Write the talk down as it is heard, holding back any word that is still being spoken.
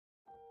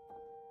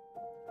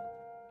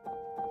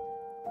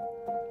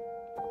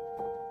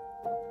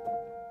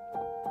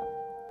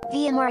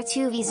VMware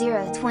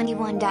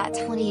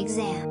 2v021.20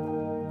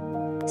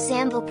 exam.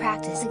 Sample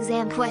practice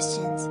exam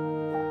questions.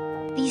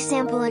 These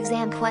sample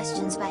exam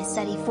questions by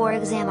Study 4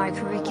 exam are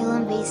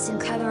curriculum based and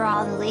cover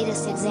all the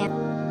latest exam.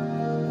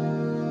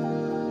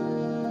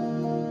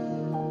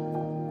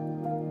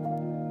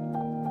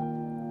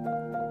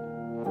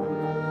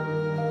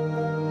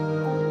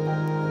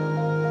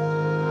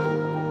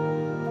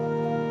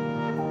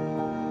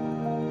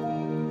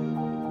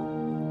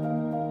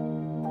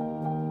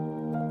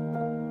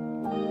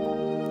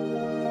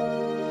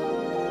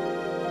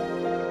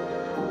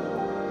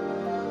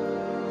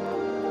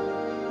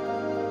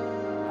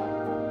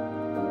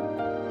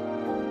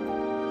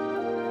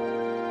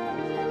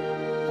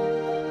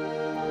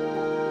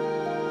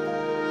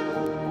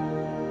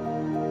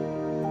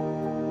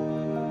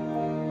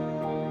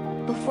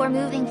 Before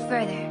moving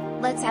further,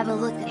 let's have a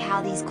look at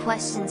how these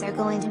questions are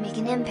going to make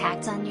an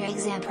impact on your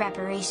exam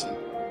preparation.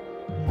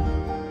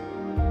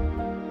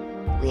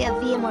 We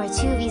have VMware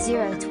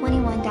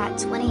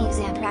 2v021.20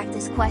 exam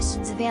practice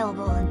questions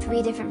available in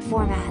 3 different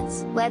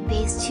formats: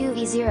 web-based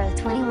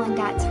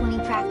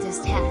 2v021.20 practice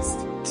test,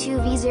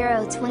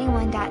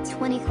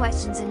 2v021.20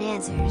 questions and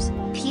answers,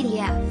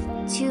 PDF,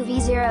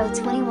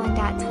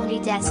 2v021.20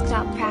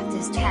 desktop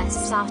practice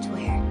test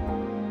software.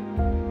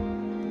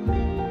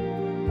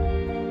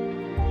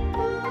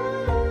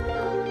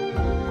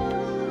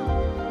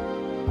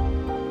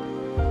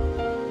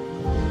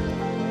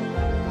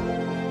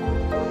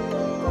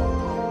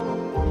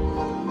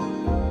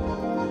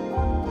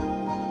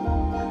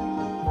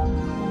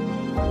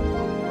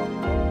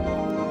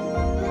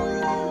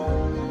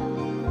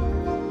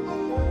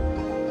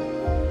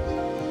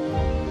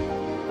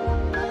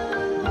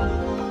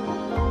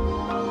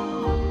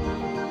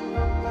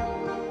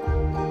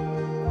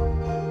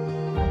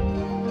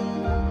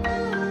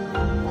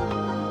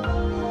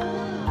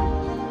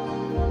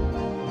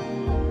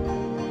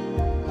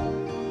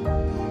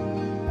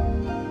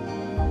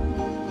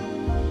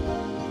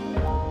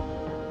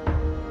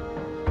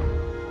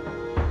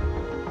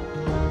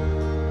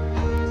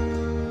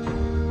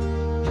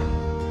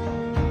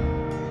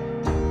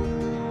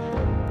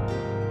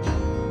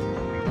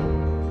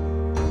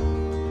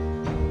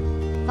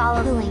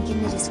 Follow the link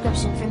in the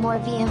description for more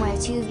VMware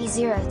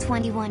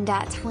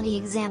 2v021.20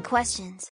 exam questions.